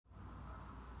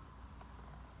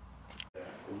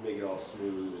make it all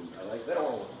smooth. And I like that.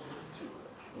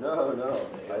 No,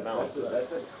 that's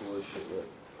that coolest shit. Look.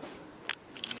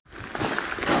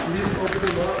 You need to open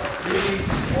them up. Maybe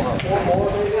four more,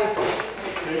 maybe.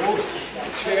 Tables,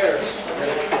 chairs.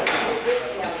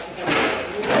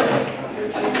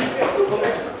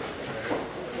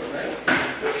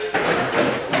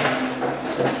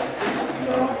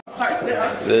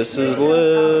 This is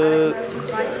lit. I would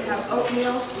like to have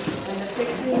oatmeal and the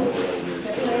fixings,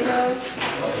 potatoes.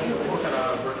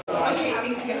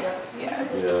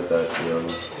 Yeah, that's young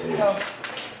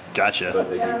age. Gotcha. But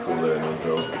they get cooler and those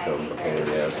girls become a pain in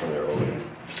the ass when they're older.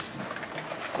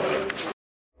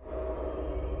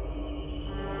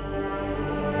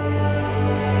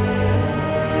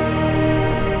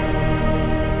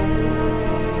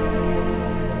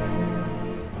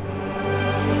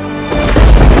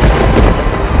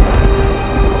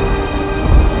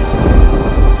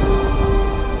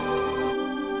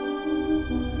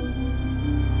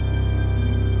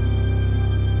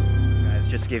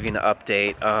 Just give you an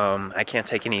update. I can't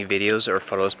take any videos or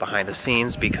photos behind the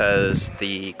scenes because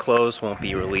the clothes won't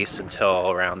be released until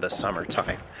around the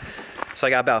summertime. So I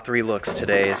got about 3 looks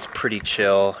today. It's pretty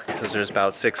chill because there's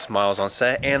about 6 models on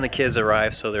set and the kids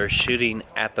arrived, so they're shooting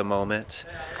at the moment.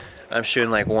 I'm shooting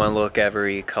like 1 look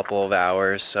every couple of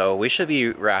hours, so we should be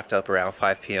wrapped up around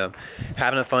 5 p.m.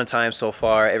 Having a fun time so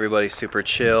far. Everybody's super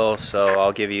chill, so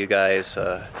I'll give you guys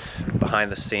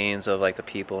behind the scenes of like the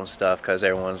people and stuff because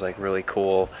everyone's like really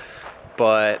cool.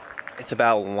 But it's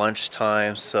about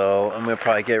lunchtime, so I'm gonna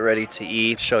probably get ready to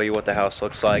eat, show you what the house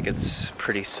looks like. It's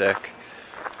pretty sick.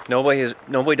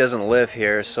 Nobody doesn't live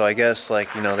here, so I guess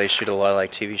like, you know, they shoot a lot of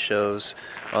like TV shows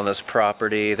on this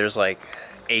property. There's like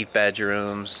 8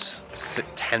 bedrooms,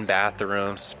 10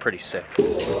 bathrooms. It's pretty sick. Okay,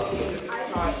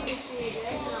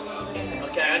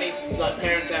 I need like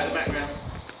parents out of the background.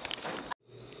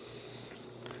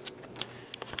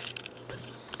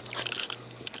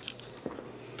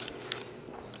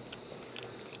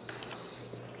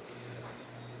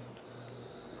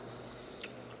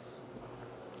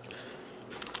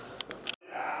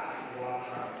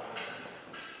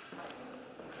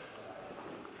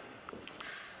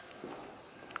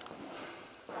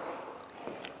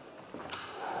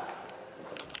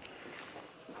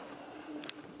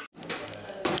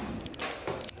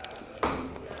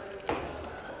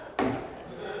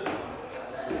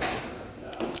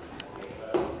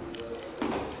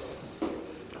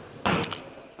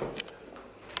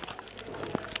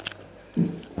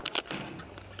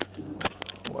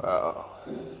 Wow.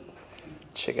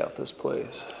 Check out this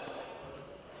place.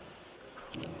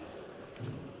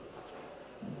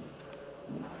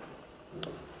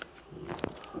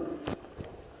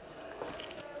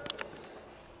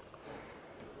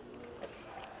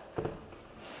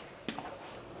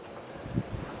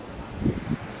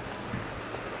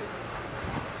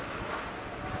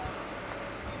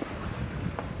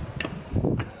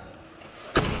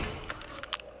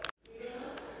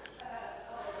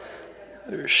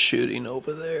 They're shooting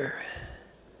over there.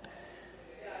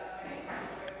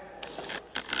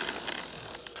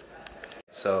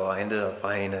 So I ended up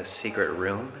finding a secret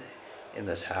room in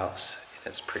this house,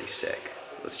 and it's pretty sick.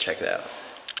 Let's check it out.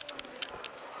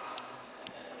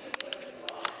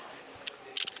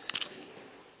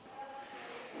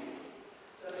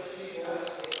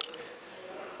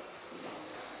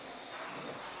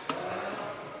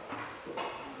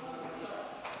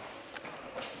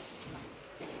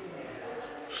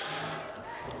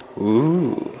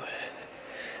 Ooh,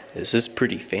 this is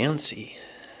pretty fancy.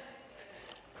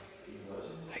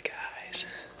 Hi guys.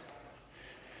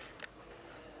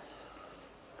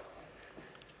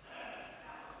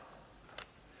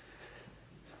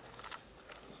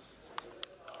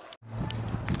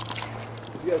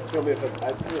 You guys tell me if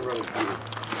I've seen it running through.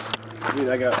 I mean,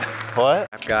 I got... What?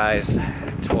 Guys,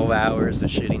 12 hours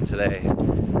of shooting today.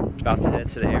 About to head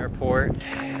to the airport,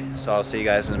 so I'll see you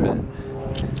guys in a minute.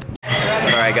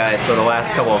 Alright guys, so the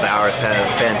last couple of hours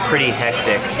has been pretty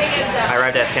hectic. I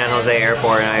arrived at San Jose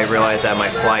Airport and I realized that my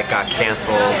flight got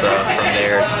canceled from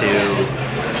there to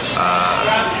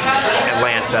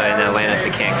Atlanta and Atlanta to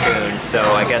Cancun. So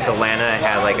I guess Atlanta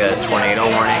had like a tornado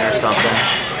warning or something,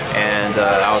 and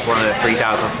I was one of the 3,000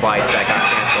 flights that got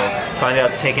canceled. So I ended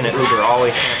up taking an Uber all the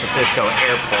way to San Francisco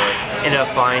Airport. Ended up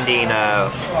finding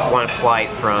one flight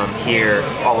from here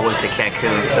all the way to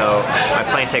Cancun. So my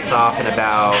plane takes off in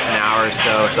about an hour or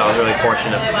so, so I was really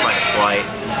fortunate to find a flight.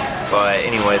 But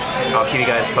anyways, I'll keep you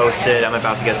guys posted. I'm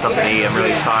about to get something to eat. I'm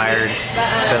really tired.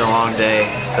 It's been a long day,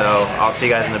 so I'll see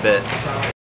you guys in a bit.